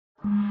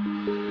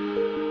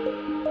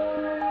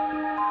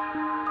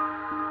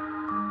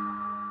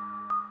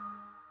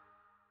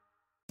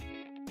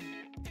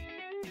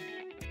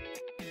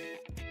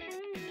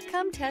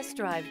Come test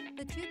drive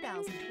the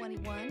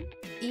 2021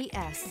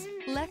 ES.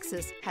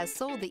 Lexus has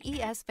sold the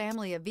ES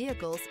family of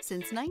vehicles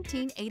since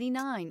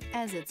 1989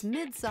 as its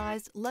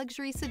mid-sized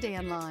luxury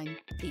sedan line.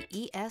 The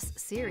ES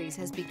series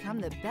has become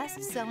the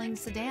best-selling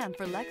sedan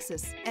for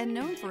Lexus and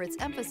known for its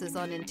emphasis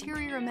on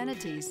interior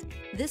amenities.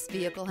 This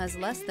vehicle has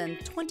less than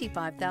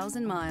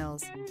 25,000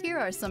 miles. Here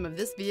are some of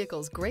this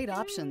vehicle's great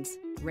options: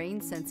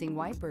 rain-sensing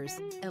wipers,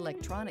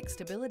 electronic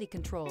stability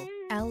control,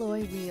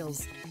 alloy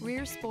wheels,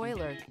 rear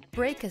spoiler,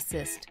 brake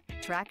assist,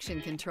 traction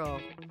control,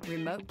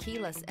 remote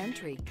keyless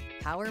entry,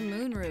 power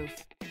moonroof,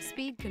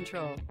 speed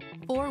control,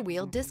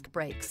 four-wheel disc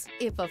brakes.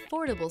 If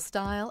affordable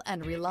style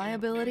and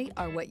reliability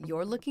are what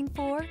you're looking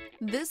for,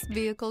 this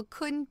vehicle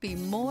couldn't be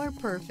more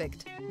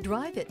perfect.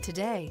 Drive it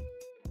today.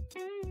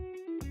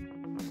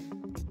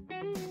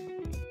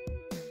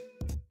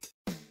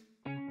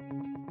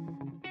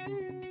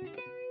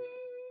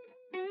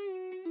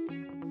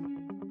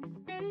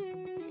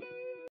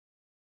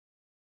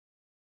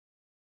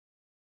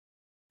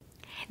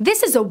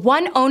 This is a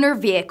one-owner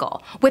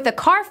vehicle with a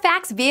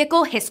CARFAX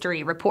Vehicle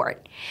History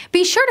Report.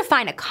 Be sure to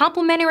find a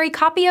complimentary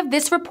copy of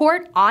this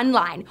report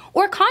online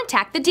or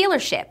contact the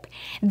dealership.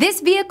 This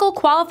vehicle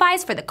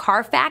qualifies for the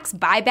CARFAX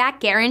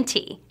Buyback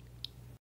Guarantee.